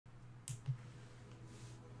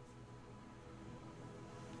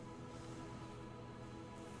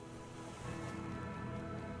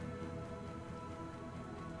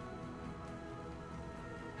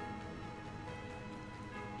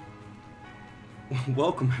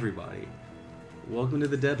Welcome, everybody. Welcome to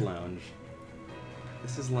the Dead Lounge.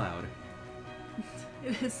 This is loud.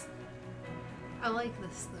 It is. I like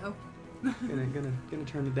this though. Gonna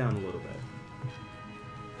turn it down a little bit.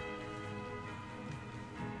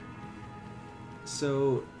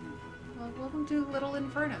 So, Well, welcome to Little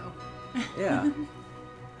Inferno. yeah.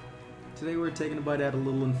 Today we're taking a bite out of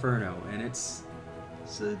Little Inferno, and it's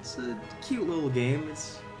a cute little game.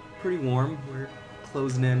 It's pretty warm. We're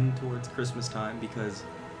closing in towards Christmas time because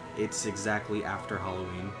it's exactly after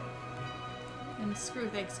Halloween. And screw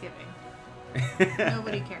Thanksgiving.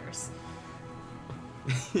 Nobody cares.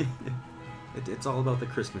 It's all about the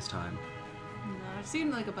Christmas time. No, I've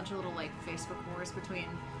seen like a bunch of little like Facebook wars between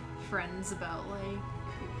friends about like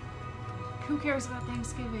who cares about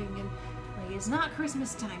Thanksgiving and like it's not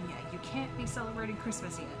Christmas time yet. You can't be celebrating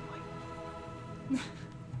Christmas yet. Like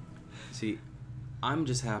See, I'm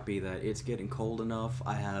just happy that it's getting cold enough.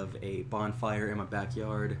 I have a bonfire in my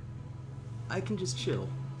backyard. I can just chill.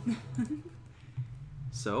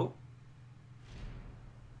 So,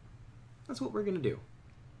 that's what we're gonna do.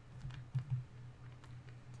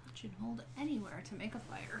 touch and hold anywhere to make a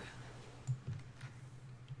fire.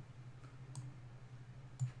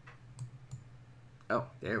 Oh,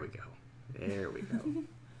 there we go. There we go.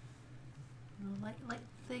 Light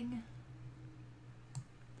thing.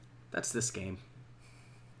 That's this game.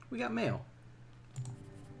 We got mail.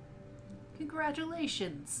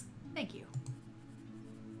 Congratulations. Thank you.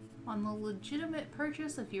 On the legitimate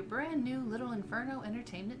purchase of your brand new Little Inferno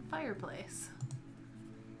Entertainment fireplace.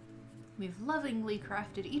 We've lovingly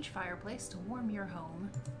crafted each fireplace to warm your home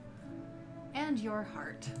and your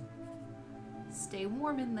heart. Stay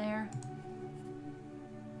warm in there.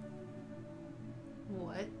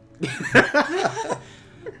 What?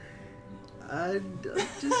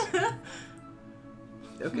 Just...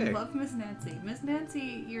 Okay. Love Miss Nancy. Miss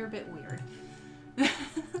Nancy, you're a bit weird.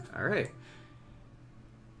 All right.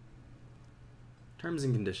 Terms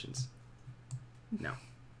and conditions. No.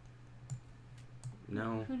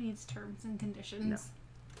 No. Who needs terms and conditions?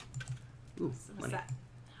 No. Ooh, What's money. that?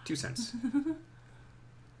 2 cents.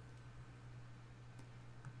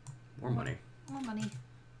 More money. More money.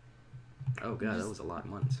 Oh god, that was a lot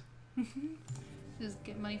of months. Just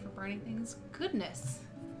get money for burning things. Goodness.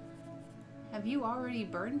 Have you already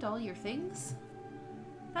burned all your things?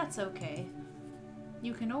 That's okay.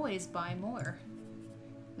 You can always buy more.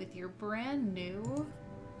 With your brand new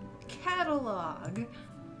catalog.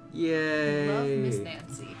 Yay! Love Miss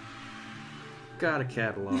Nancy. Got a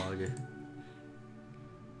catalog. Can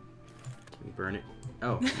we burn it?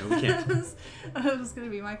 Oh, no we can't. That was going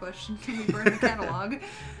to be my question. Can we burn the catalog?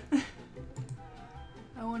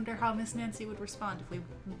 I wonder how Miss Nancy would respond if we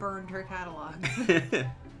burned her catalog.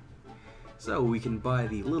 So we can buy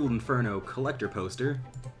the Little Inferno collector poster,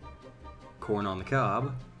 corn on the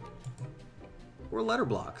cob, or letter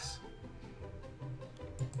blocks.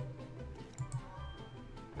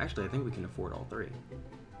 Actually, I think we can afford all three.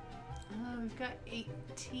 We've got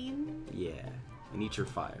 18. Yeah, and each are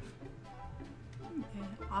 5. Okay.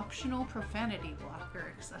 Optional profanity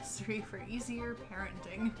blocker accessory for easier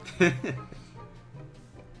parenting.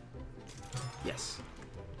 Yes.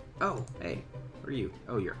 Oh, hey, where are you?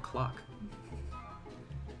 Oh, you're a clock.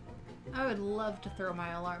 I would love to throw my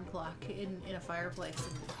alarm clock in a fireplace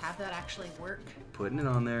and have that actually work. Putting it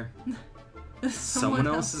on there. Someone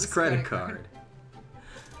else's credit card.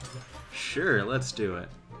 Sure, let's do it.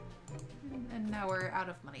 And now we're out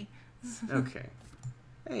of money. Okay.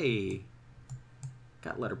 Hey.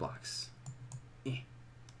 Got letter blocks. Eh.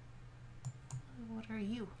 What are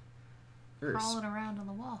you? You're Crawling around on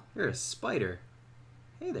the wall. You're a spider.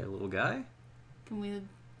 Hey there, little guy. Can we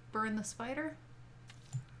burn the spider?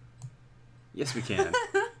 Yes, we can.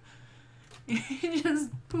 Just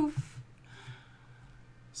poof.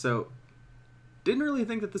 So, didn't really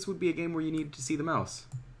think that this would be a game where you needed to see the mouse.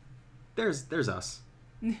 There's us.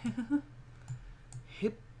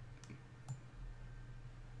 Hip.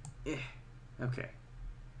 Eh. Okay.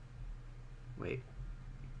 Wait.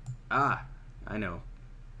 Ah, I know.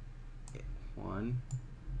 1,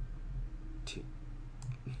 2.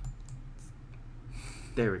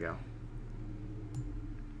 There we go.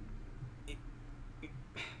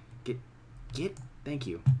 Get. Thank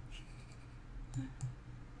you.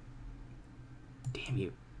 Damn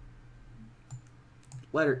you.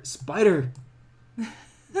 Letter. Spider! Oh,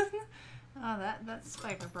 that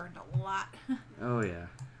spider burned a lot. Oh, yeah.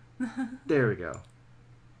 There we go.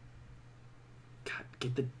 God,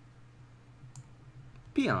 get the...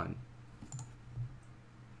 Peon.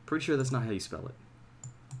 Pretty sure that's not how you spell it.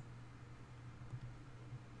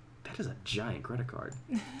 That is a giant credit card.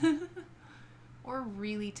 Or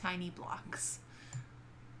really tiny blocks.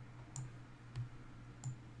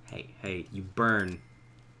 Hey, you burn.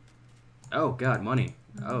 Oh, God, money.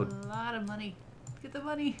 Oh. A lot of money. Get the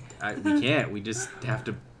money. We can't. We just have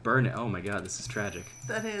to burn it. Oh, my God, this is tragic.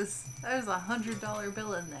 There's $100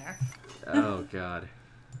 bill in there. Oh, God.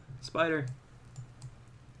 Spider.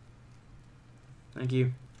 Thank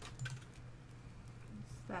you.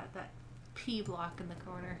 It's that P block in the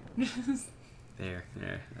corner. There.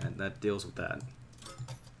 That deals with that.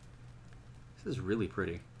 This is really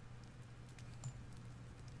pretty.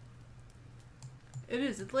 It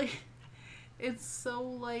is. It's so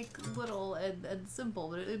like little and simple,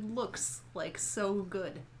 but it looks like so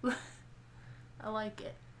good. I like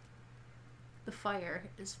it. The fire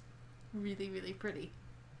is really, really pretty.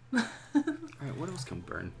 Alright, what else can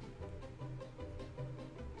burn?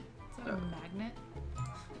 Is that a magnet?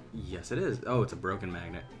 Yes, it is. Oh, it's a broken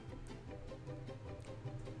magnet.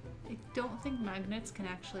 I don't think magnets can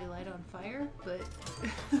actually light on fire, but...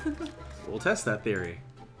 We'll test that theory.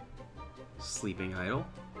 Sleeping idol.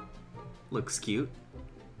 Looks cute.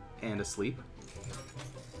 And asleep.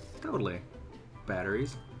 Totally.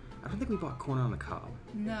 Batteries. I don't think we bought corn on the cob.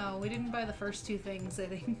 No, we didn't buy the first two things, I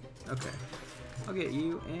think. Okay. I'll get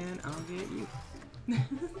you, and I'll get you.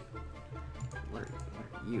 What are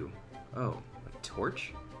you? Oh, a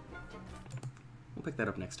torch? We'll pick that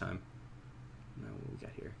up next time. Now what we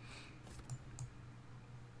got here?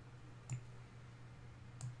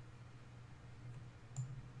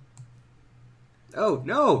 Oh,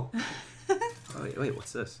 no! Oh, wait,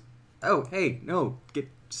 what's this? Oh, hey, no,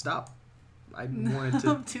 stop. I wanted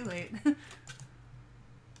to... Too late.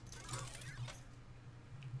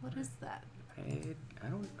 What is that? I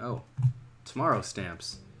don't... Oh. Tomorrow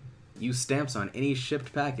stamps. Use stamps on any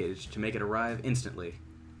shipped package to make it arrive instantly.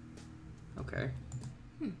 Okay.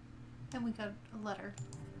 And we got a letter.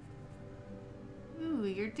 Ooh,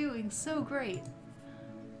 you're doing so great.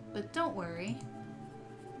 But don't worry.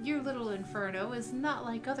 Your little Inferno is not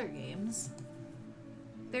like other games.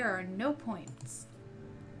 There are no points.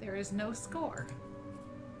 There is no score.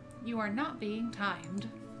 You are not being timed.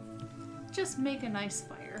 Just make a nice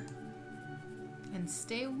fire. And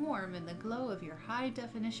stay warm in the glow of your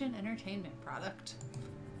high-definition entertainment product.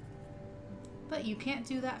 But you can't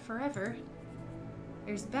do that forever.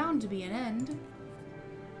 There's bound to be an end.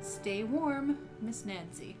 Stay warm, Miss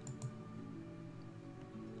Nancy.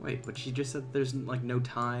 Wait, but she just said there's like no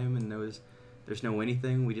time and there's no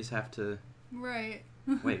anything. We just have to... Right.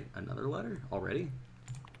 Wait, another letter already?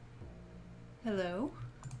 Hello?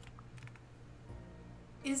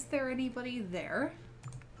 Is there anybody there?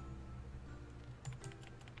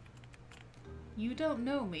 You don't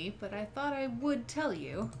know me, but I thought I would tell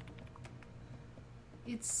you.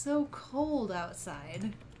 It's so cold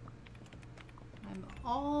outside. I'm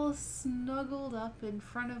all snuggled up in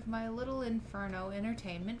front of my little Inferno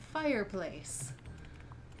entertainment fireplace.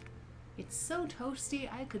 It's so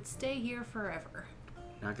toasty I could stay here forever.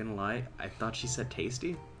 Not gonna lie, I thought she said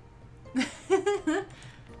tasty.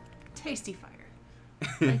 Tasty fire.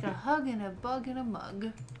 Like a hug and a bug in a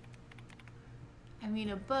mug. I mean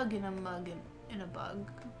a bug in a mug in a bug.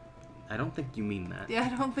 I don't think you mean that. Yeah,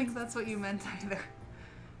 I don't think that's what you meant either.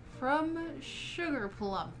 From Sugar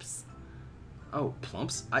Plumps. Oh,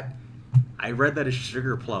 plumps? I read that as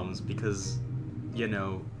sugar plums because, you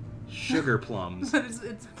know, sugar plums. But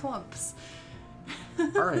it's plumps.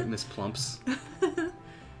 Alright, Miss Plumps.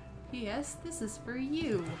 P.S. This is for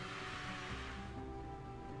you.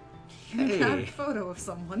 Hey. You got a photo of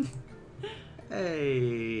someone.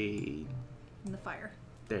 Hey. In the fire.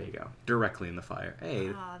 There you go. Directly in the fire. Hey.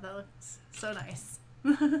 Ah, that looks so nice.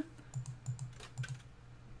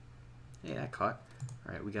 Hey, that caught.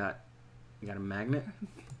 Alright, we got a magnet.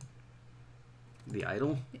 The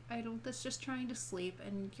idol. The idol that's just trying to sleep,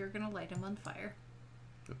 and you're gonna light him on fire.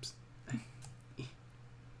 Oops.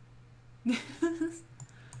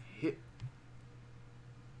 Hit.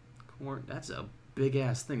 Corn. That's a big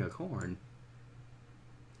ass thing of corn.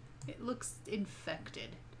 It looks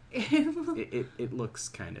infected. It looks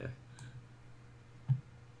kind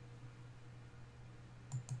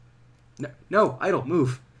of. No, idol,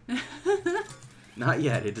 move. Not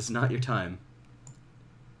yet. It is not your time.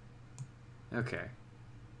 Okay.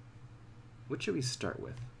 What should we start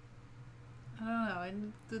with? I don't know.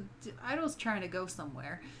 And the idol's trying to go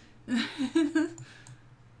somewhere. You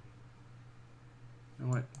know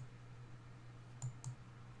what?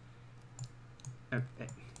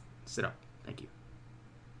 Okay. Sit up. Thank you.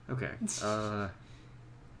 Okay.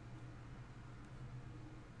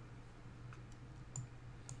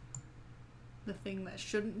 The thing that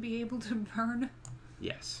shouldn't be able to burn.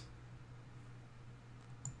 Yes.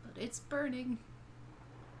 But it's burning.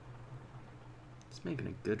 It's making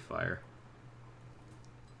a good fire.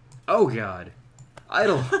 Oh god.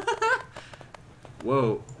 Idol.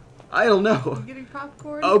 Whoa. Idol, no. You getting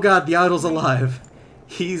popcorn? Oh god, the idol's alive.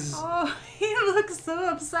 He's Oh, he looks so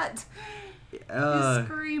upset. He's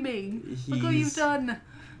screaming. Look what you've done.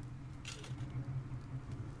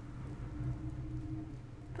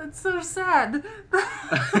 That's so sad.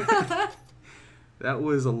 That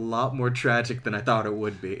was a lot more tragic than I thought it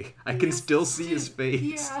would be. I can still see his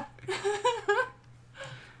face. Yeah.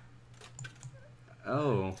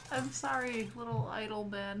 Oh. I'm sorry, little idol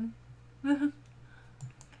man.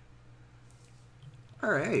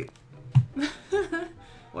 Alright.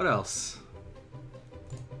 What else?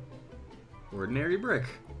 Ordinary brick.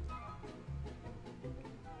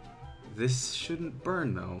 This shouldn't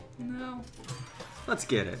burn, though. No. Let's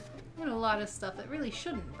get it. I mean, a lot of stuff that really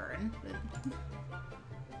shouldn't burn. But...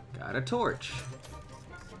 Got a torch.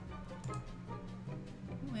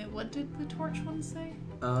 Wait, what did the torch one say?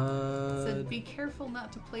 It said, be careful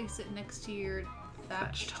not to place it next to your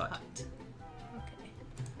thatched hut. Okay.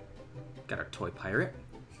 Got our toy pirate.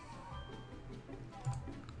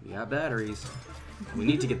 We got batteries. We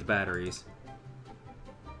need to get the batteries.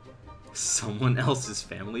 Someone else's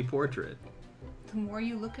family portrait. The more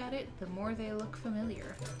you look at it, the more they look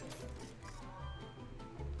familiar.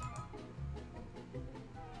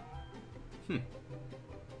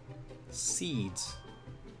 Seeds.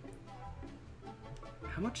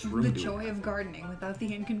 How much room The do we joy have? of gardening without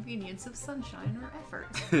the inconvenience of sunshine or effort.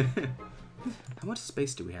 How much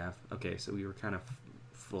space do we have? Okay, so we were kind of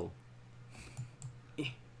full.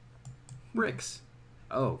 Bricks.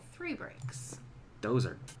 Oh, 3 bricks. those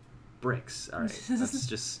are bricks. All right, let's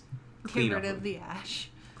just clean Get up. rid of the ash.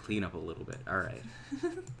 Clean up a little bit. All right.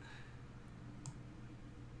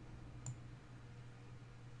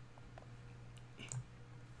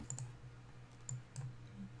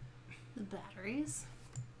 The batteries.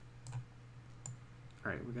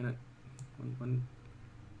 All right, we're gonna one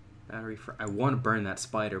battery. I want to burn that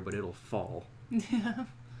spider, but it'll fall. Yeah.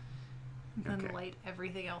 Then Okay. light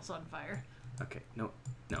everything else on fire. Okay, no.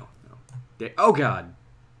 Oh god.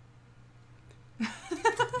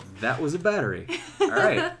 That was a battery. All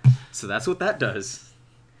right, so that's what that does.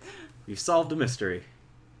 We've solved a mystery.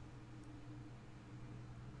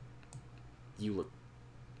 You look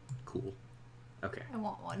cool. Okay. I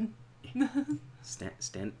want one.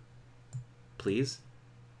 Stand. Please.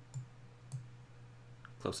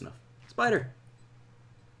 Close enough. Spider.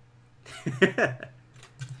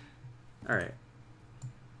 All right.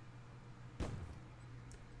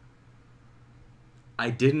 I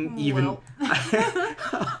didn't even. Well.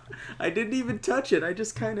 I didn't even touch it. I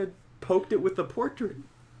just kind of poked it with the portrait.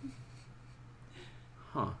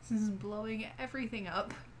 Huh. This is blowing everything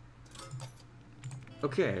up.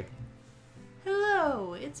 Okay.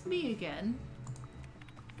 Hello, it's me again.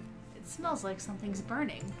 It smells like something's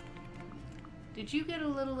burning. Did you get a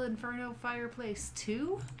little Inferno fireplace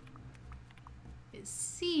too? It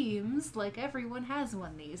seems like everyone has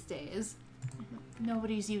one these days.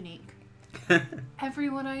 Nobody's unique.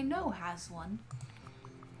 Everyone I know has one.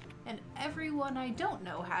 And everyone I don't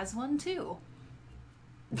know has one too.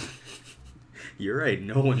 You're right.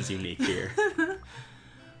 No one's unique here.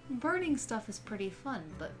 Burning stuff is pretty fun,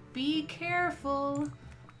 but be careful.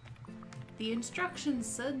 The instructions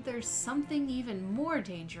said there's something even more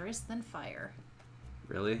dangerous than fire.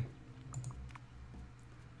 Really?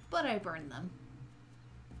 But I burned them.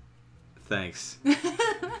 Thanks.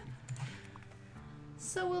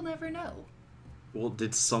 So we'll never know. Well,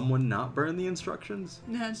 did someone not burn the instructions?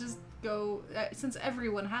 No, just go. Since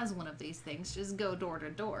everyone has one of these things, just go door to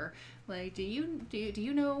door. Like, do you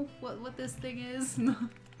know what this thing is?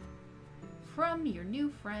 From your new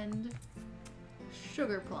friend,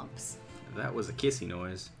 Sugar Plumps. That was a kissy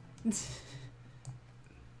noise.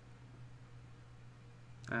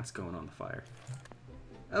 That's going on the fire.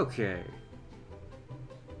 Okay.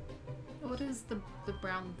 What is the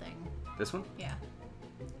brown thing? This one? Yeah.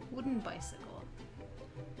 Wooden bicycle.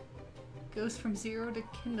 Goes from 0 to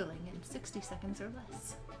kindling in 60 seconds or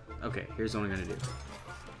less. Okay, here's what I'm gonna do.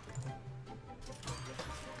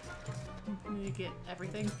 You get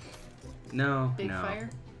everything. No, Big no. fire.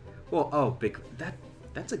 Well, oh, big.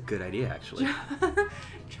 That's a good idea, actually.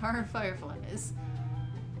 Char fireflies.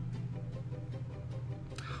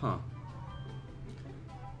 Huh.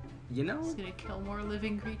 You know? It's gonna kill more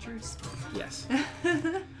living creatures. Yes.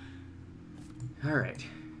 All right.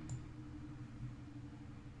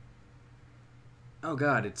 Oh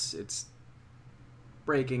God, it's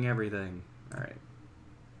breaking everything. All right.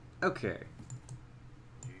 Okay.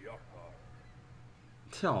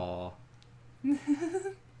 Aw.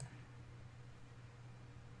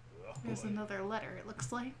 There's another letter, it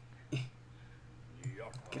looks like.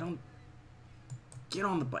 Get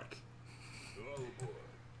on the bike.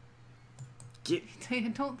 Get. I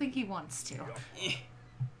don't think he wants to.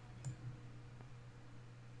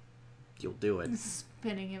 You'll do it.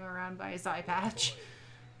 Spinning him around by his eye patch.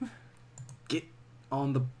 Get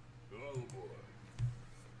on the.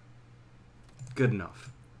 Good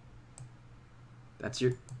enough. That's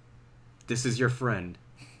your. This is your friend.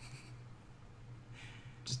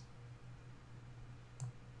 Just.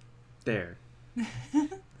 There.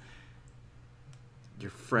 You're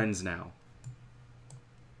friends now.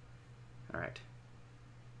 Alright.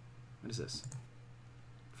 What is this?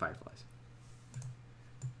 Fireflies.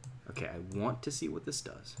 Okay, I want to see what this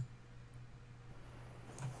does.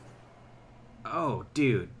 Oh,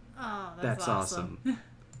 dude. Oh, That's awesome. awesome.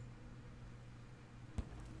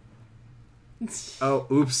 Oh,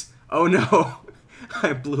 oops. Oh no.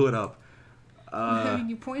 I blew it up. I mean,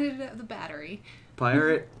 you pointed it at the battery.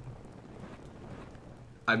 Pirate.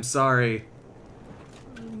 I'm sorry.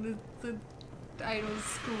 The idol's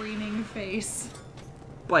screaming face.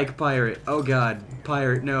 Bike pirate. Oh god.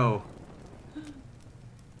 Pirate, no.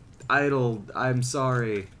 Idol, I'm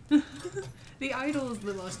sorry. The idol is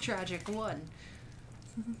the most tragic one.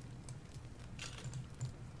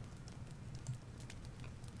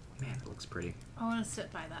 Man, it looks pretty. I want to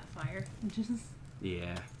sit by that fire.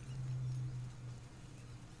 Yeah.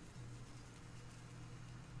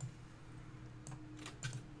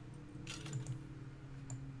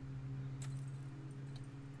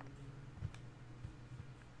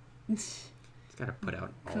 It's gotta put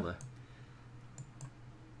out all the...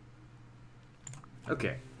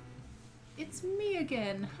 Okay. It's me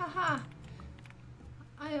again. Haha.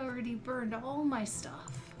 I already burned all my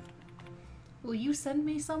stuff. Will you send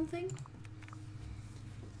me something?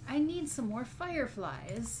 I need some more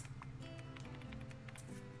fireflies.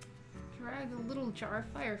 Drag a little jar of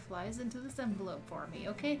fireflies into this envelope for me.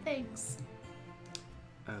 Okay, thanks.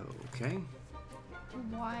 Okay.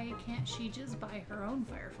 Why can't she just buy her own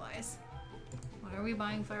fireflies? Why are we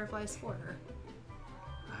buying fireflies for her?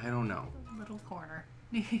 I don't know. Little corner.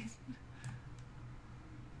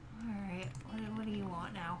 Alright, what do you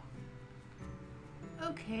want now?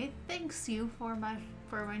 Okay, thanks you for my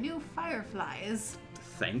new fireflies.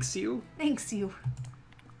 Thanks you? Thanks you.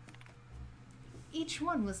 Each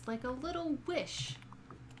one was like a little wish.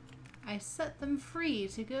 I set them free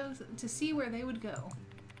to go to see where they would go.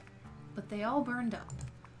 But they all burned up.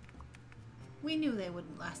 We knew they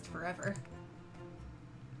wouldn't last forever.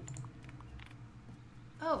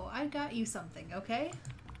 Oh, I got you something, okay?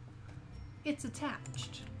 It's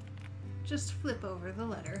attached. Just flip over the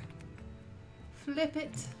letter. Flip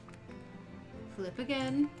it. Flip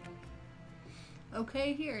again.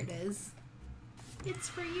 Okay, here it is. It's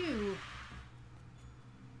for you.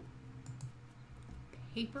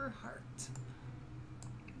 Paper heart.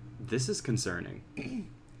 This is concerning.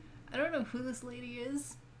 I don't know who this lady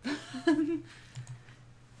is. I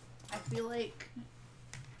feel like...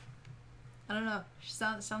 I don't know. She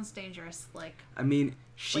sounds dangerous. Like, I mean, like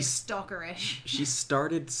she's stalkerish. she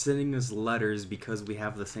started sending us letters because we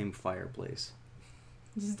have the same fireplace.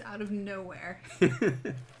 Just out of nowhere.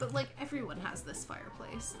 But like everyone has this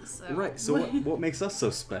fireplace. So Right. So what makes us so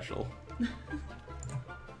special?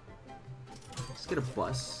 Just get a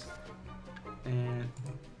bus. And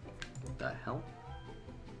what the hell?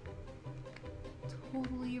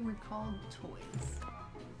 Totally recalled toys.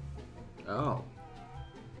 Oh.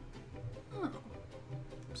 Oh.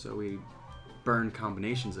 So we burn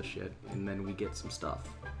combinations of shit, and then we get some stuff.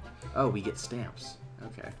 Oh, we get stamps.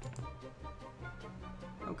 Okay.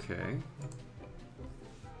 Okay.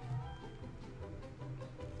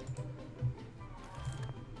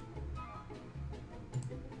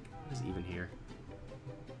 What is even here?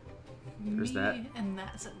 There's Me that. and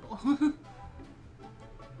that symbol.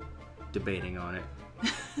 Debating on it.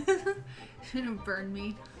 Shouldn't burn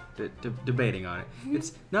me. Debating on it.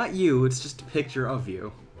 It's not you, it's just a picture of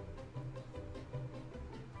you.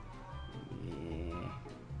 Yeah.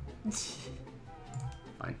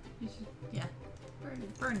 Fine. Yeah.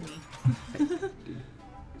 Burn me.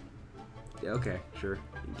 Yeah, okay, sure.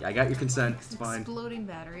 I got your consent, it's fine. Exploding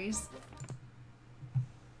batteries.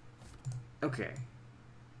 Okay.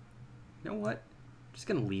 You know what? I'm just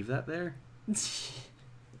gonna leave that there.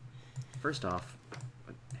 First off...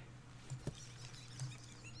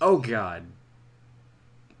 Oh god.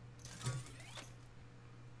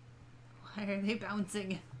 Why are they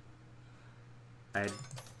bouncing?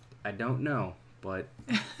 I don't know, but...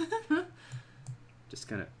 just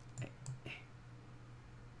gonna...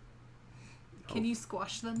 Can you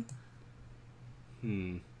squash them?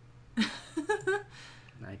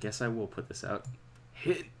 I guess I will put this out.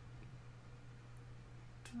 Hit!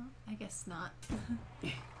 Well, I guess not.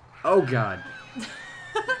 Oh god.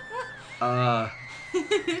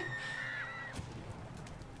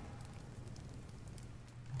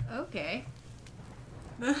 Okay.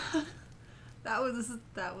 that was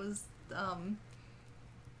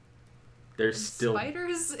They're still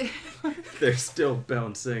spiders. they're still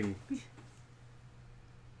bouncing.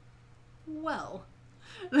 Well.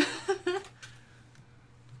 We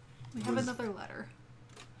have Was- another letter.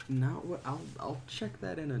 Not what I'll check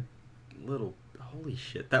that in a little. Holy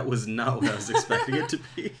shit, that was not what I was expecting it to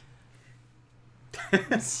be.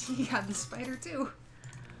 You got the spider too.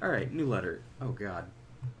 Alright, new letter. Oh god.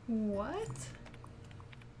 What?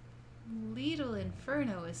 Little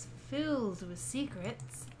Inferno is filled with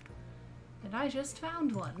secrets, and I just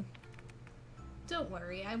found one. Don't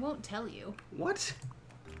worry, I won't tell you. What?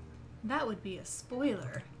 That would be a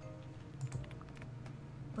spoiler.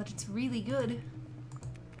 But it's really good.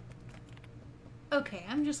 Okay,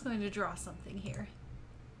 I'm just going to draw something here.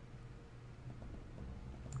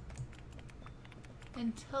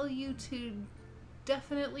 And tell you to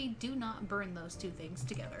definitely do not burn those two things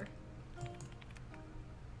together.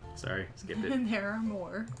 Sorry, skipped it. And there are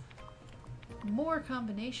more. More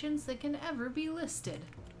combinations that can ever be listed.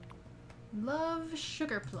 Love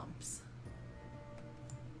sugar plumps.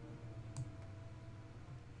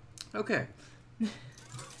 Okay.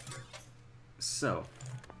 So.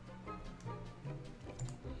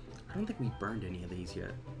 I don't think we burned any of these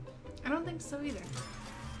yet. I don't think so either.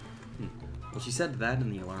 Well, she said that in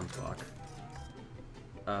the alarm clock.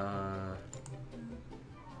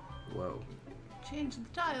 Whoa. Change the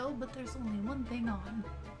dial, but there's only one thing on.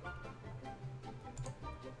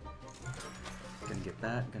 Gonna get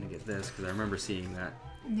that, gonna get this, because I remember seeing that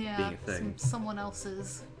Yeah, being a thing. someone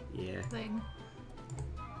else's Yeah. thing.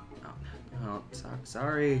 Oh,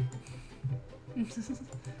 sorry.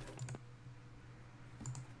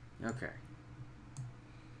 Okay.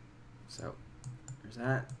 So, there's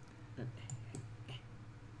that.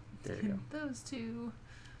 There you go. Those two.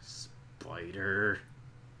 Spider.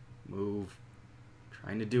 Move.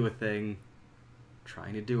 Trying to do a thing.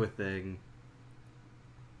 Trying to do a thing.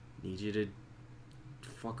 Need you to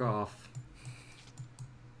fuck off.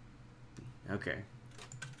 Okay.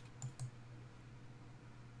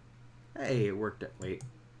 Hey, it worked out. Wait.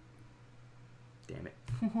 Damn it.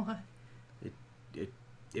 What?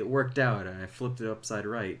 It worked out, and I flipped it upside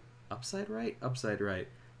right. Upside right? Upside right.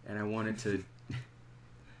 And I wanted to...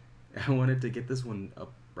 I wanted to get this one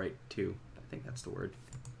up right, too. I think that's the word.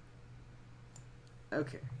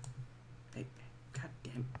 Okay. Hey, god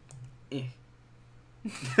damn.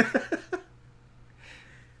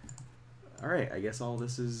 Alright, I guess all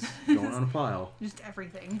this is going on a pile. Just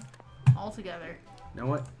everything. All together. You know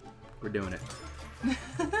what? We're doing it.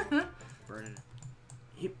 Burning it.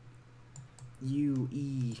 Hip. U,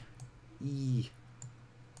 E. E.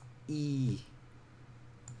 E.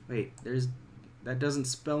 Wait, that doesn't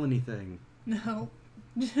spell anything. No.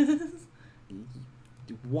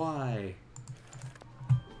 Why?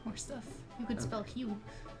 More stuff. You could spell hue.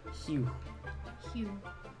 Hugh. Hue.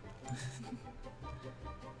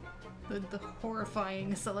 the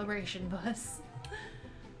horrifying celebration bus.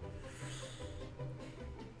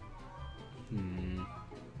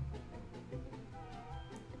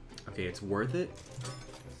 Okay, it's worth it.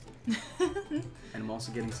 And I'm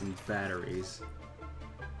also getting some batteries.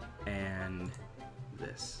 And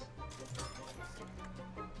this.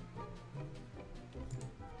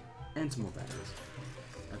 And some more batteries.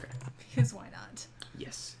 Okay. Because why not?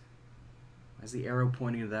 Yes. Why's the arrow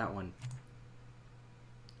pointing to that one?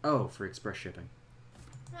 Oh, for express shipping.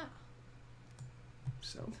 Oh.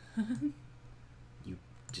 So you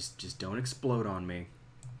just don't explode on me,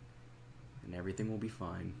 and everything will be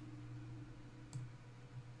fine.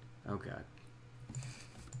 Oh god.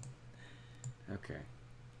 Okay.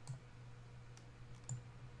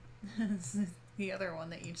 This is the other one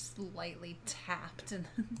that you just lightly tapped and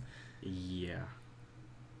Yeah.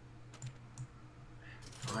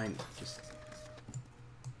 Fine. Just.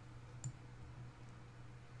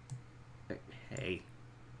 Hey.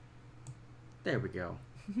 There we go.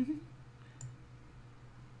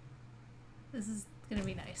 This is gonna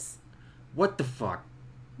be nice. What the fuck?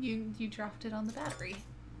 You dropped it on the battery.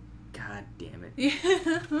 God damn it.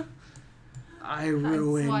 Yeah. I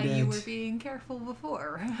ruined That's why it. you were being careful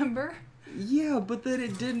before, remember? Yeah, but then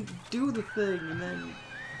it didn't do the thing, and then...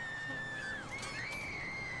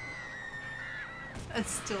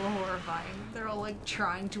 It's still horrifying. They're all like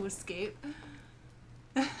trying to escape.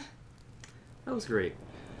 That was great.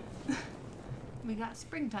 We got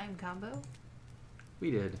springtime combo.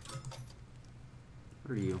 We did.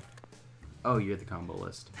 What are you? Oh, you had the combo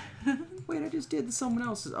list. Wait, I just did someone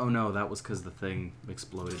else's. Oh no, that was because the thing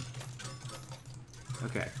exploded.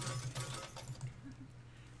 Okay.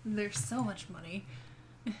 There's so much money.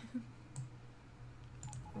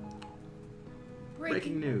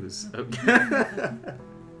 Breaking news. Okay.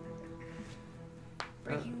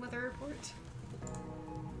 Breaking weather report.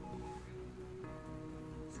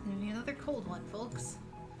 It's gonna be another cold one, folks.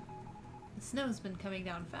 The snow's been coming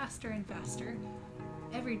down faster and faster.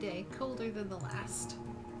 Every day colder than the last.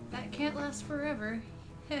 That can't last forever.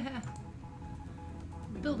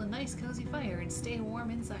 Build a nice cozy fire and stay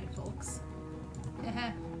warm inside, folks.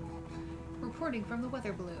 Reporting from the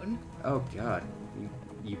weather balloon. Oh god,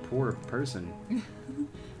 you poor person.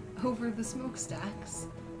 Over the smokestacks.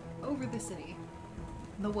 Over the city.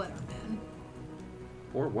 The weatherman.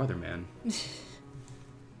 Poor weatherman.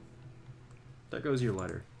 There goes your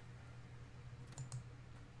letter.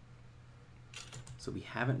 So we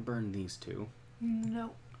haven't burned these two.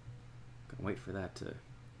 Nope. Gonna wait for that to...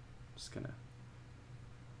 Just gonna...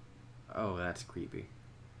 Oh, that's creepy.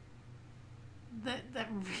 That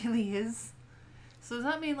really is. So does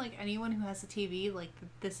that mean like anyone who has a TV, like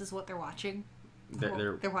this is what they're watching?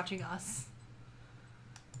 They're watching us.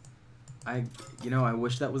 I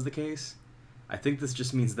wish that was the case. I think this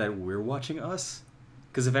just means that we're watching us.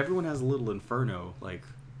 Because if everyone has a little Inferno, like,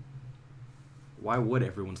 why would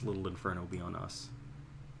everyone's little Inferno be on us?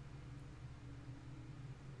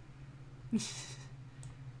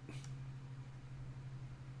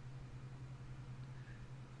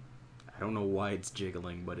 I don't know why it's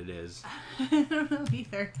jiggling, but it is. I don't know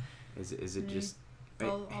either. Is it just...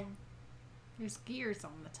 There's gears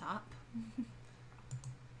on the top.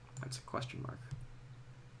 That's a question mark.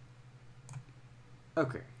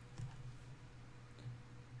 Okay.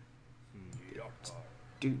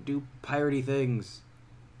 Do piratey things.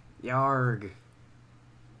 Yarg.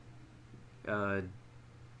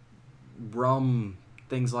 Rum.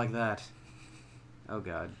 Things like that. Oh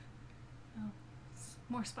god. Oh,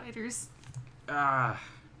 more spiders. Ah.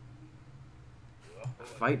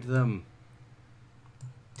 Fight them.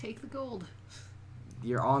 Take the gold.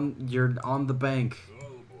 You're on the bank.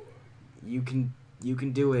 You can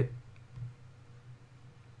do it.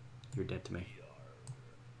 You're dead to me.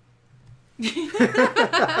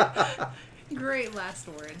 Great last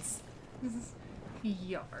words.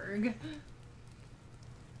 Yarg.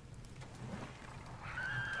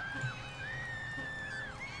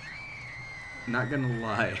 Not gonna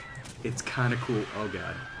lie, it's kind of cool. Oh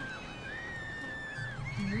god.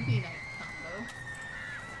 Movie night combo.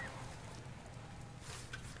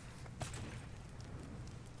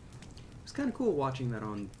 It's kind of cool watching that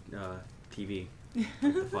on TV.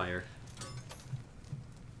 The fire.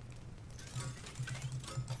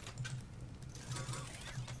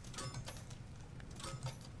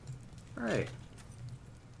 Alright.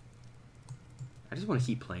 I just want to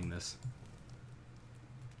keep playing this.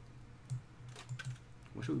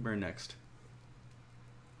 What should we burn next?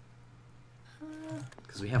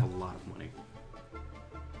 Because we have a lot of money.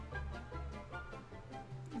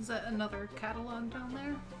 Is that another catalog down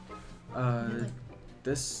there?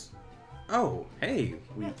 This... Oh, hey,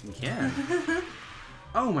 we can.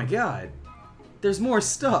 Oh my god. There's more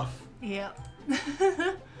stuff. Yep.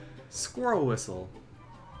 Squirrel whistle.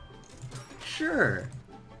 Sure.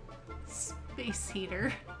 Space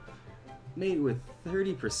heater. Made with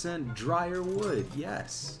 30% drier wood,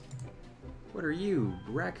 yes. What are you?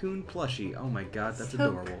 Raccoon plushie. Oh my god, that's so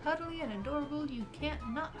adorable. Cuddly and adorable, you can't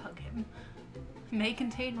not hug him. May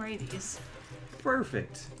contain rabies.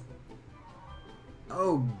 Perfect.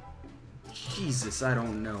 Oh, Jesus, I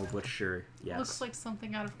don't know, but sure, yes. Looks like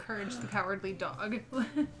something out of Courage the Cowardly Dog.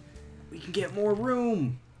 We can get more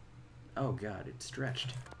room. Oh god, it's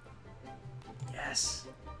stretched. Yes.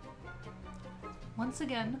 Once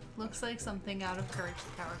again, looks like something out of Courage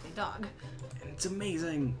the Cowardly Dog. And it's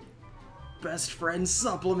amazing. Best friend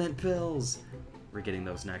supplement pills. We're getting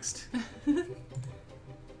those next.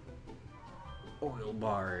 Oil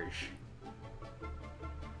barge.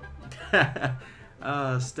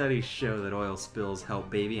 Studies show that oil spills help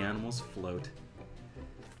baby animals float.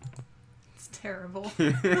 It's terrible.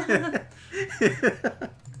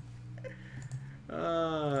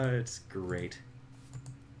 It's great.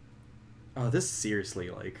 Oh, this seriously,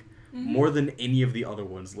 like, more than any of the other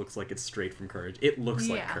ones looks like it's straight from Courage. It looks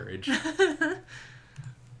like Courage.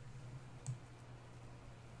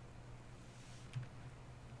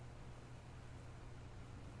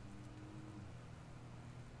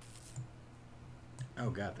 Oh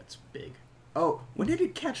god, that's big. Oh, when did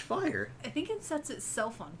it catch fire? I think it sets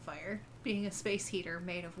itself on fire, being a space heater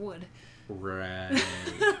made of wood. Right.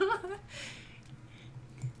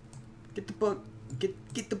 Get the bug.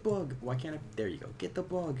 Get the bug. Why can't I? There you go. Get the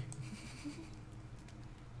bug.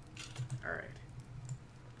 All right.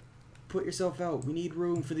 Put yourself out. We need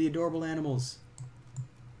room for the adorable animals.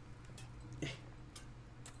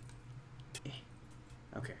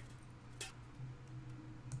 Okay.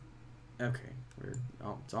 Okay.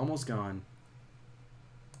 It's almost gone.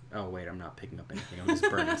 Oh wait, I'm not picking up anything. I'm just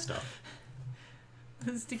burning stuff.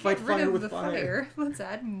 Let's to Fight get fire rid of with the fire. fire. Let's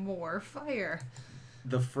add more fire.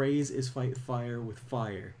 The phrase is fight fire with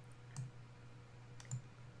fire.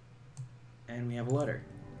 And we have a letter.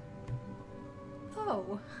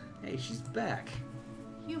 Oh, Hey, she's back.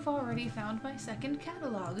 you've already found my second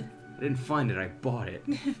catalog. I didn't find it, I bought it.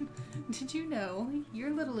 Did you know your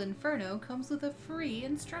little Inferno comes with a free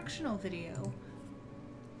instructional video?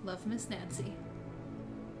 Love, Miss Nancy.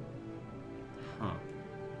 Huh.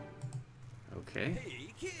 Okay.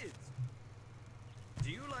 Hey, kids! Do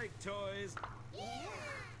you like toys? Yeah!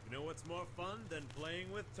 You know what's more fun than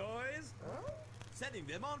playing with toys? Huh? Setting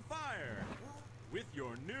them on fire! With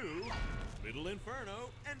your new Little Inferno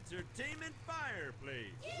Entertainment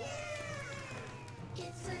Fireplace! Yeah!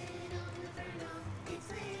 It's lit on Inferno, it's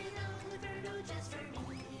lit on Inferno just for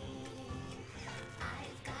me.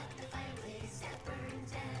 I've got the fireplace that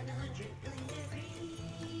burns at 100 billion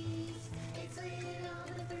degrees. It's lit on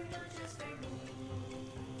Inferno just for me.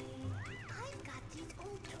 I've got these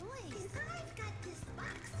old toys. I've got this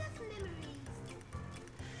box of memories.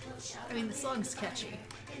 I mean, the song's catchy.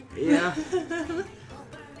 Yeah.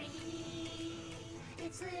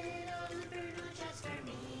 It's lit on Inferno just for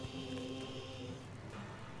me.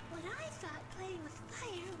 But I thought playing with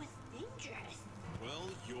fire was dangerous. Well,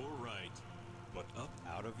 you're right. But up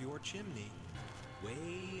out of your chimney,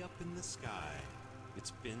 way up in the sky,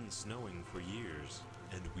 it's been snowing for years,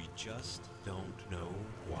 and we just don't know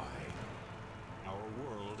why. Our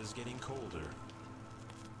world is getting colder.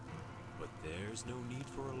 But there's no need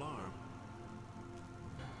for alarm.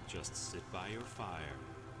 Just sit by your fire,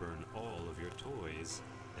 burn all of your toys,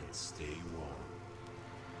 and stay warm.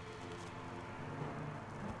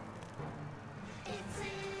 It's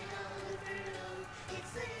lit on Inferno,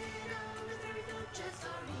 it's lit on Inferno just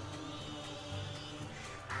for me.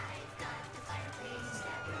 I've got the fireplace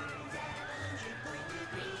that burns at 100 point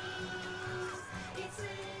degrees. It's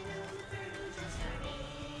lit on Inferno just for me.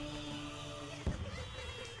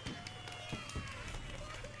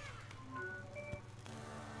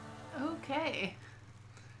 Okay.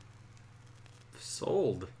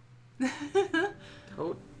 Sold.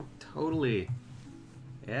 Totally.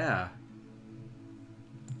 Yeah.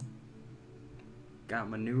 Got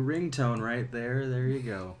my new ringtone right there. There you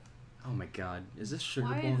go. Oh my god. Is this sugar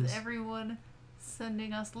Why plums? is everyone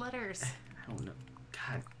sending us letters? I don't know.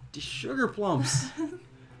 God, these sugar plums.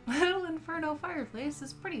 Little Inferno Fireplace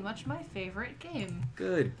is pretty much my favorite game.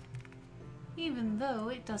 Good. Even though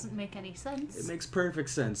it doesn't make any sense. It makes perfect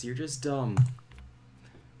sense. You're just dumb.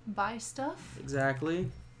 Buy stuff, Exactly.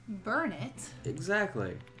 burn it,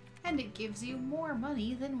 Exactly. and it gives you more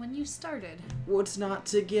money than when you started. What's not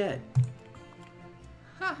to get?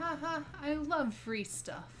 Ha ha ha, I love free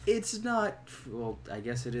stuff. It's not. Well, I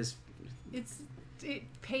guess it is. It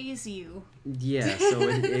pays you. Yeah, so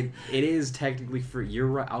it is technically free. You're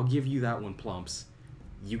right. I'll give you that one, Plumps.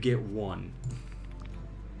 You get one.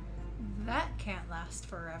 That can't last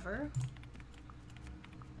forever.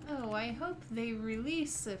 Oh, I hope they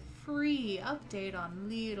release a free update on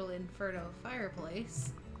Little Inferno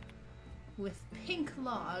Fireplace with pink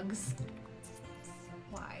logs.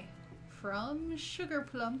 Why? From Sugar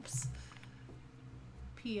Plumps.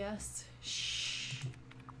 P.S. Shh.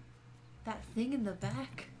 That thing in the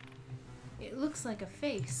back? It looks like a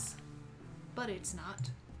face, but it's not.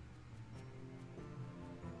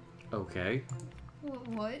 Okay.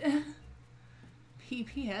 What?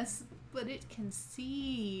 PPS, but it can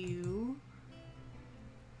see you.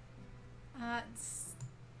 That's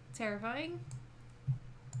terrifying.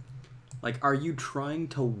 Like, are you trying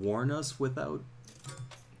to warn us without?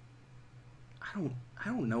 I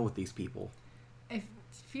don't know with these people. I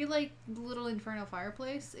feel like the Little Inferno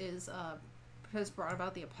Fireplace has brought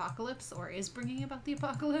about the apocalypse, or is bringing about the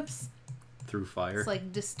apocalypse. Through fire. It's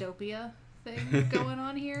like dystopia thing going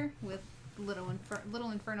on here with Little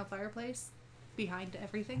Inferno Fireplace behind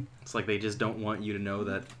everything. It's like they just don't want you to know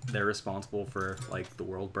that they're responsible for, like, the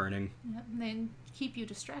world burning. Yep, and then keep you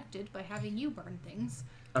distracted by having you burn things.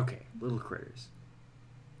 Okay, little critters.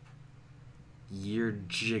 You're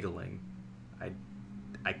jiggling.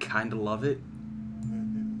 I kind of love it.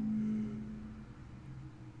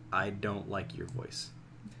 I don't like your voice.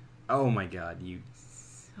 Oh my god, you...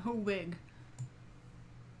 So big.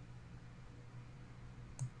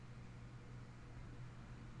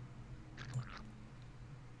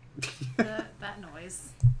 That noise.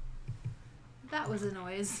 That was a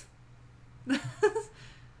noise. Rah,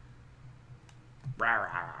 rah,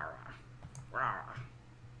 rah, rah.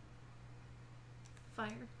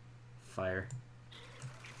 Fire. Fire.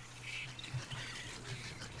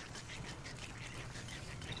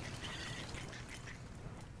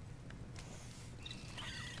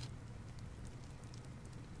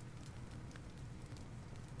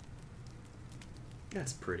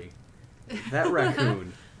 That's pretty. That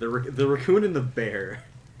raccoon, the raccoon and the bear,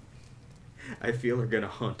 I feel are gonna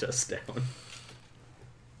hunt us down.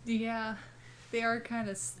 Yeah, they are kind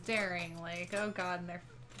of staring like, oh god,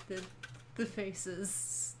 and the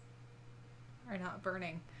faces are not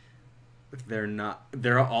burning. They're not.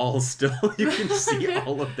 They're all still. You can see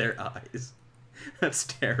all of their eyes. That's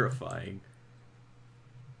terrifying.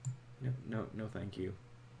 No, thank you.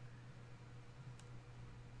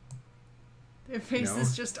 Their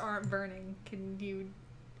faces No. just aren't burning. Can you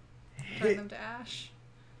turn them to ash?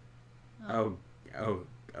 Oh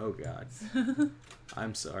God.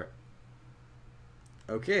 I'm sorry.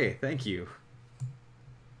 Okay, thank you.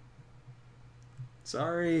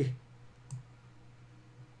 Sorry.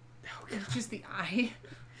 Oh God. It's just the eye.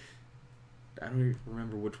 I don't even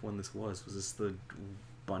remember which one this was. Was this the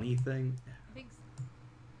bunny thing? I think so.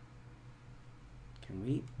 Can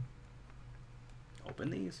we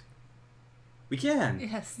open these? We can!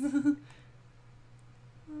 Yes.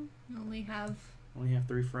 Only have Only have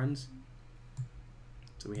 3 friends.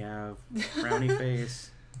 So we have frowny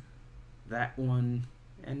face, that one,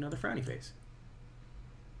 and another frowny face.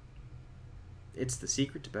 It's the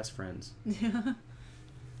secret to best friends. Yeah.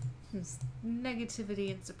 Just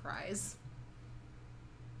negativity and surprise.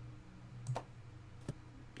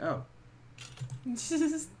 Oh,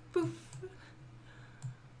 Just poof.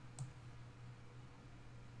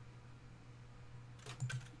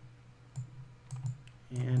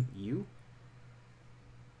 and you?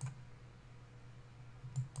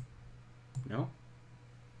 No?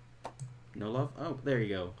 No love? Oh, there you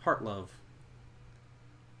go. Heart love.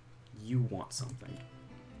 You want something.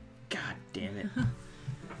 God damn it.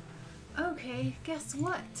 Okay, guess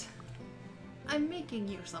what? I'm making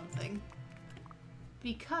you something.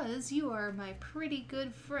 Because you are my pretty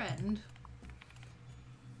good friend.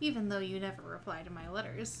 Even though you never reply to my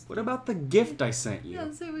letters. What about the gift I sent you?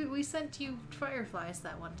 Yeah, so we sent you fireflies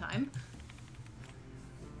that one time.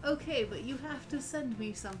 Okay, but you have to send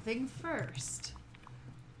me something first.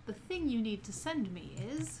 The thing you need to send me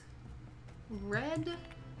is red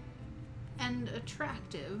and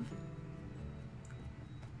attractive.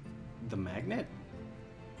 The magnet?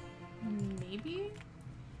 Maybe?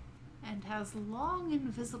 And has long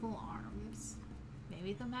invisible arms.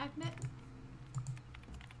 Maybe the magnet?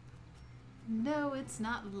 No, it's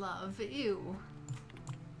not love. Ew.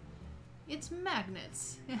 It's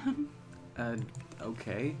magnets.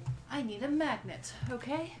 Okay. I need a magnet,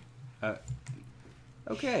 okay?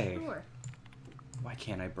 Okay. Sure. Why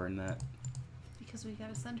can't I burn that? Because we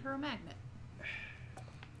gotta send her a magnet.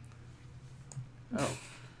 Oh.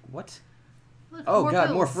 What? Look, Oh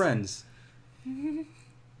God, more bills. friends.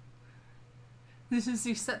 This is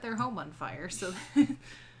you set their home on fire, so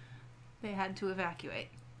they had to evacuate.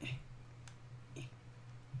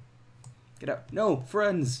 Get up. No,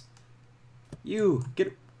 friends. You,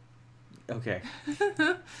 get... Okay.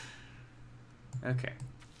 Okay.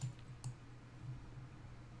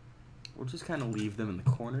 We'll just kind of leave them in the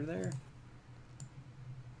corner there.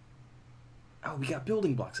 Oh, we got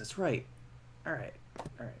building blocks. That's right. Alright.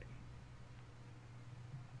 Alright.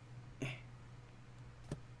 Damn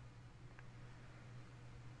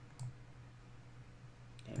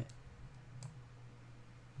it.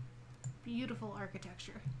 Beautiful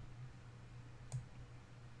architecture.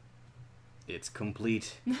 It's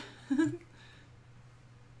complete.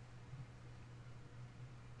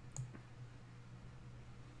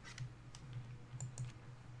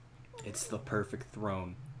 It's the perfect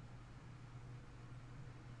throne.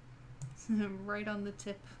 Right on the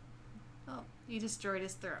tip. Oh, he destroyed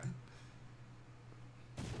his throne.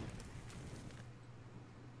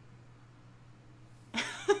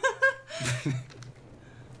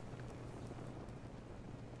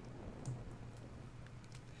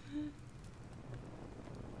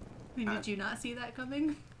 Did you not see that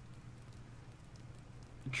coming?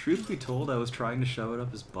 Truth be told, I was trying to shove it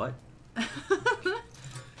up his butt.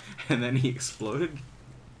 And then he exploded.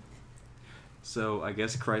 So I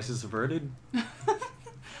guess crisis averted.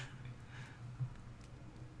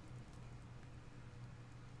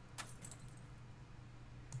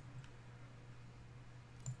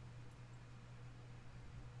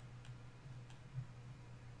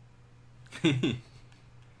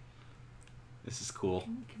 This is cool.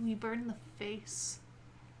 Can we burn the face?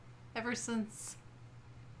 Ever since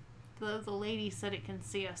the lady said it can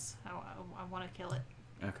see us, I want to kill it.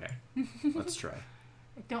 Okay. Let's try.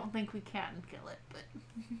 I don't think we can kill it, but...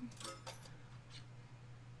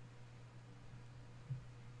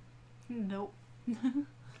 Nope.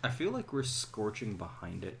 I feel like we're scorching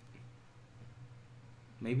behind it.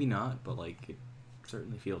 Maybe not, but like it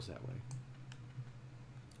certainly feels that way.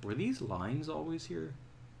 Were these lines always here?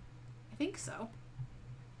 I think so.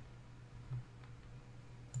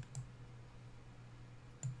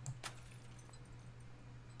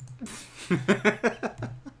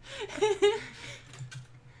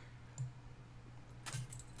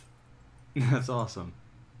 That's awesome.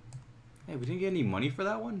 Hey, we didn't get any money for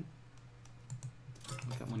that one?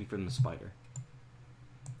 We got money from the spider.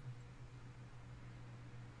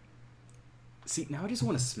 See, now I just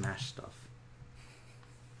want to smash stuff.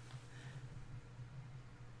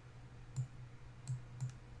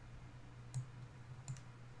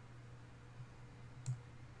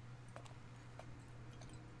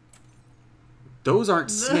 Those aren't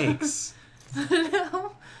snakes.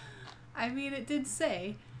 No. I mean, it did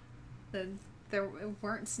say that there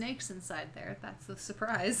weren't snakes inside there. That's the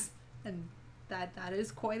surprise. And that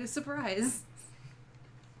is quite a surprise.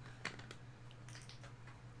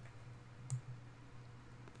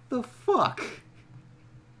 The fuck?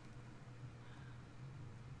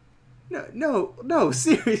 No,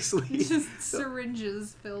 seriously. Just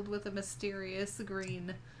syringes filled with a mysterious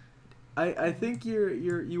green. I think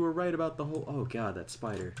you were right about the whole. Oh god, that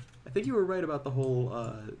spider. I think you were right about the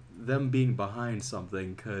whole them being behind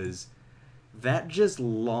something, because that just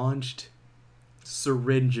launched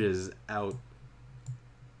syringes out.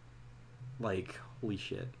 Like, holy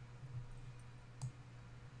shit.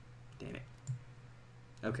 Damn it.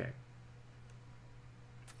 Okay.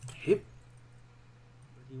 Hip.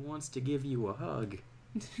 He wants to give you a hug.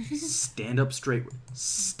 Stand up straight.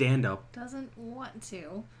 Stand up. Doesn't want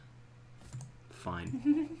to.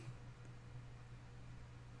 Fine.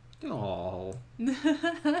 Oh.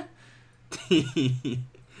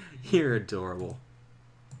 You're adorable.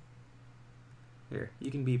 Here, you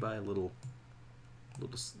can be my little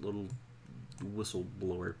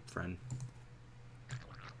whistleblower friend.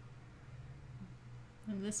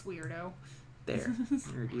 And this weirdo. There.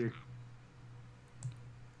 You're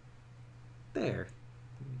there.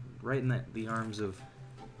 Right in the arms of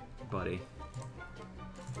Buddy.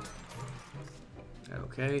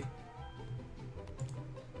 Okay.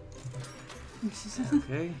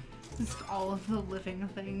 Okay. Just all of the living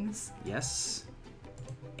things. Yes.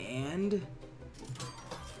 And...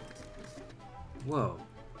 Whoa.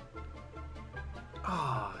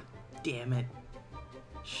 Ah, damn it.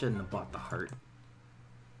 Shouldn't have bought the heart.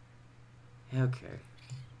 Okay.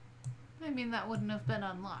 I mean, that wouldn't have been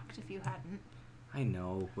unlocked if you hadn't. I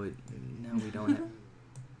know, but now we don't have...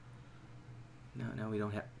 Now we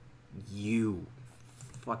don't have... You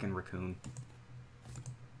fucking raccoon.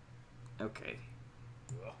 Okay.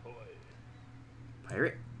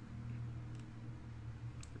 Pirate.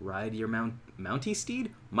 Ride your mountie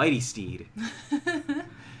steed? Mighty steed.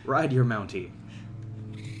 Ride your mountie.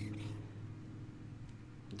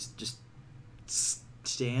 Just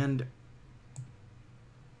stand.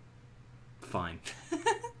 Fine.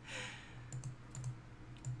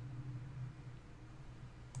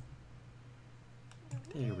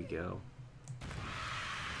 There we go.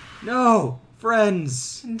 No!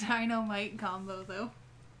 Friends! Dynamite combo, though.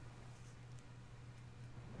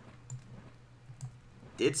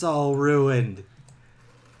 It's all ruined.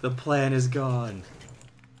 The plan is gone.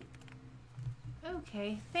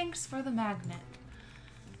 Okay, thanks for the magnet.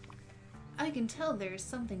 I can tell there's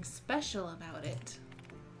something special about it.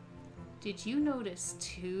 Did you notice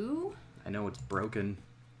too? I know it's broken.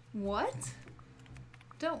 What?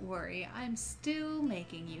 Don't worry, I'm still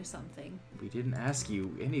making you something. We didn't ask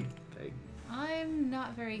you anything. I'm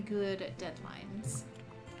not very good at deadlines.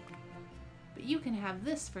 But you can have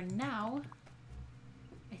this for now.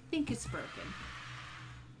 I think it's broken.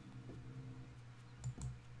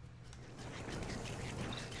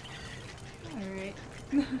 Alright.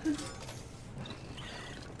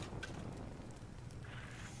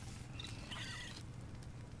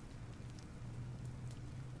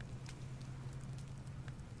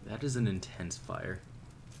 That is an intense fire.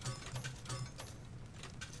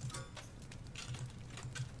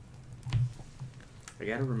 I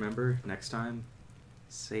gotta remember next time,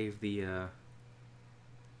 save the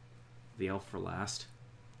elf for last.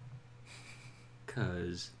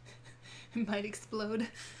 'Cause It might explode.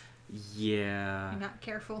 yeah. You're not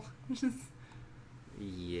careful.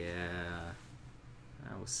 Yeah.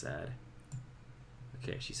 That was sad.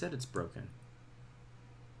 Okay, she said it's broken.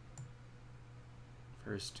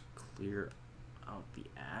 First, clear out the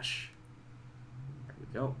ash. There we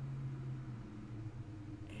go.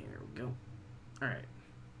 There we go. Alright.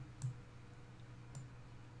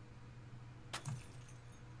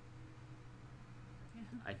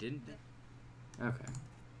 I didn't. Okay.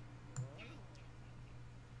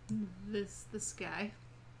 This guy.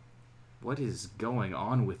 What is going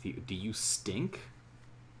on with you? Do you stink?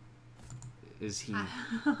 Is he...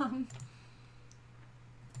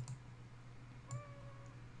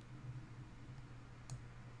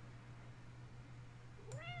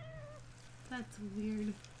 That's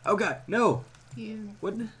weird. Oh god, no! You.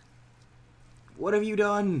 What have you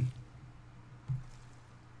done?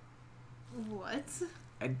 What?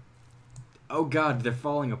 Oh god, they're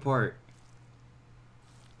falling apart.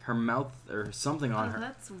 Her mouth or something on Oh, her.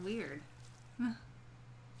 that's weird. It's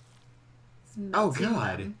Oh melting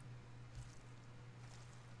god. them.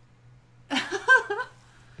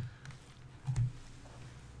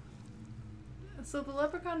 So the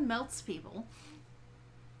leprechaun melts people.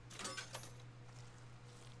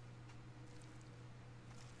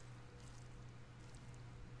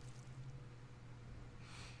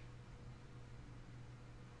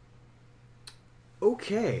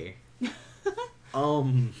 Okay.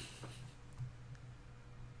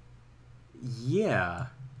 Yeah.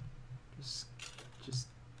 Just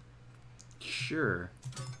sure.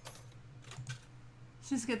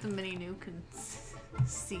 Just get the mini nuke and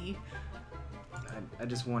see. I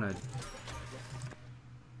just want to...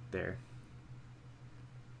 There.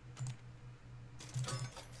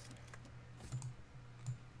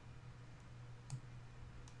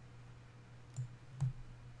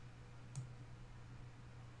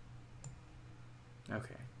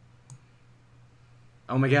 Okay.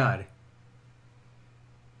 Oh my god.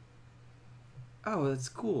 Oh, that's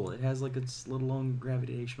cool. It has like its little own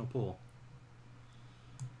gravitational pull.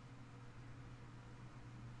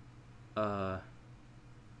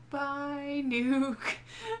 Bye, nuke.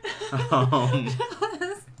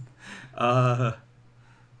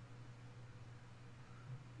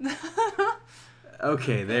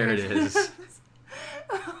 Okay, there it is.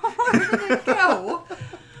 Where did it go?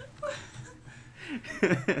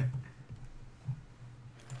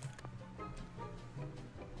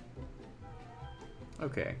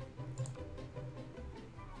 Okay.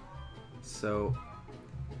 So...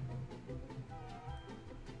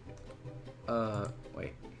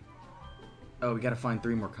 wait. Oh, we gotta find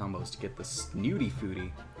 3 more combos to get the snooty foodie.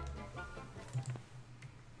 You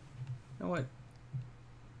know what?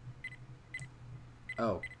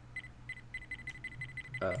 Oh.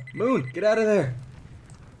 Moon, get out of there!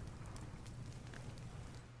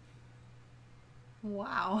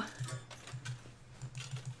 Wow.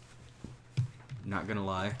 Not gonna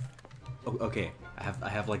lie. Oh, okay, I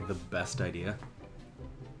have like the best idea.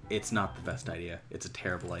 It's not the best idea. It's a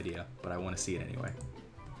terrible idea, but I want to see it anyway.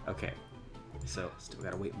 Okay, so still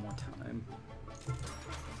gotta wait more time.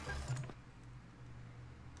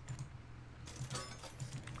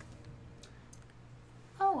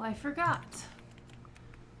 Oh, I forgot.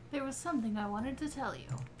 There was something I wanted to tell you.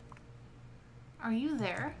 Are you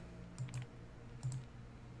there?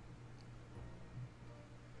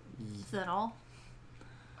 Is that all?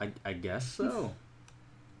 I guess so.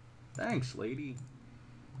 Thanks, lady.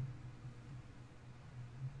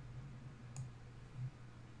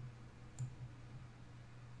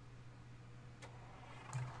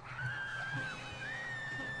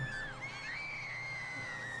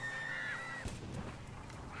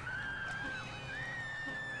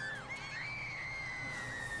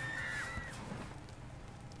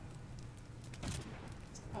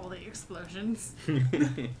 All the explosions.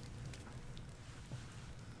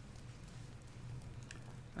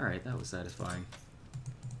 Alright, that was satisfying.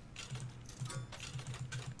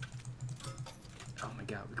 Oh my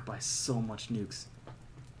god, we could buy so much nukes.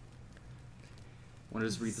 Want to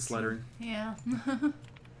just read this lettering? Yeah. Ha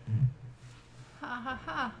ha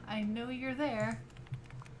ha, I know you're there.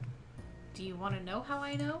 Do you want to know how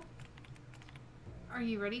I know? Are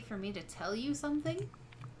you ready for me to tell you something?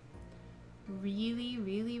 Really,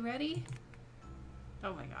 really ready?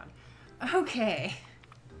 Oh my god. Okay.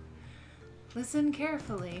 Listen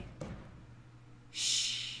carefully.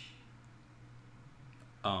 Shh.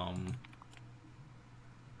 I'm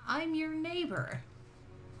your neighbor.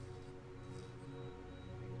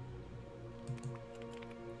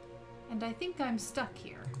 And I think I'm stuck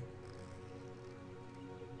here.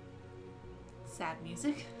 Sad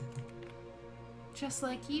music. Just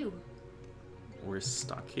like you. We're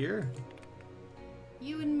stuck here?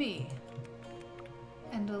 You and me.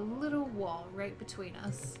 And a little wall right between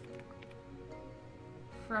us.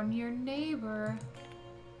 From your neighbor,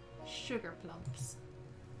 Sugar Plumps.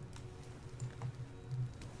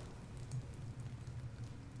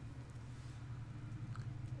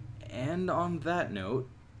 And on that note,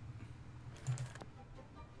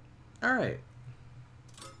 alright.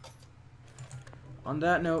 On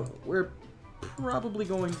that note, we're probably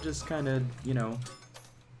going to just kind of, you know,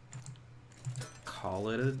 call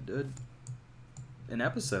it an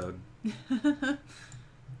episode.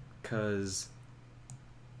 Because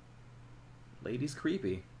lady's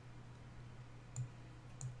creepy.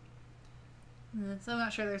 So I'm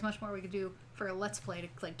not sure there's much more we could do for a Let's Play to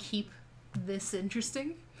like keep this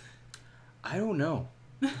interesting. I don't know.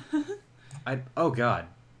 Oh god.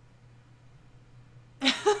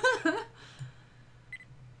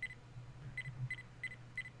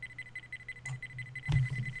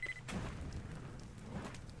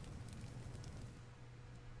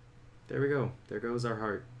 There we go. There goes our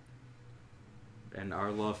heart. And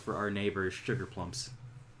our love for our neighbors, Sugar Plumps.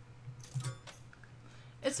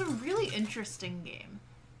 It's a really interesting game.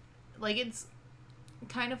 Like, it's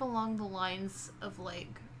kind of along the lines of,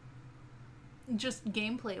 like, just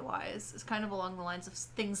gameplay-wise, it's kind of along the lines of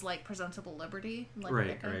things like Presentable Liberty, like Right,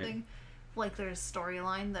 that kind of right. thing. Like, there's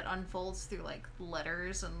storyline that unfolds through, like,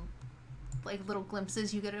 letters and, like, little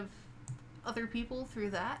glimpses you get of other people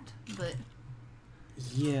through that, but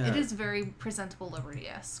Yeah. it is very Presentable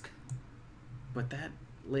Liberty-esque. But that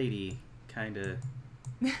lady kind of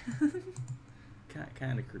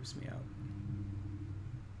creeps me out.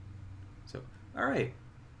 So, alright.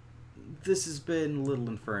 This has been Little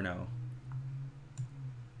Inferno.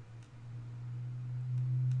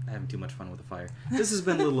 Having too much fun with the fire. This has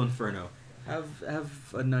been Little Inferno.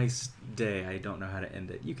 Have a nice day. I don't know how to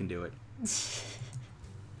end it. You can do it.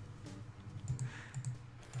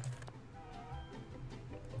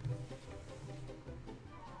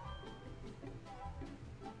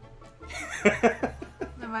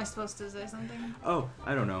 Am I supposed to say something? Oh,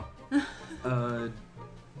 I don't know.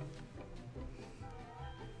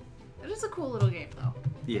 It is a cool little game, though.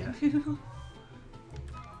 Yeah.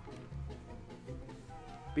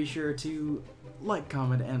 Be sure to like,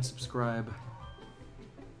 comment, and subscribe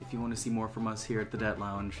if you want to see more from us here at the Det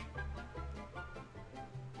Lounge.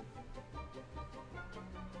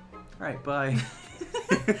 Alright, bye.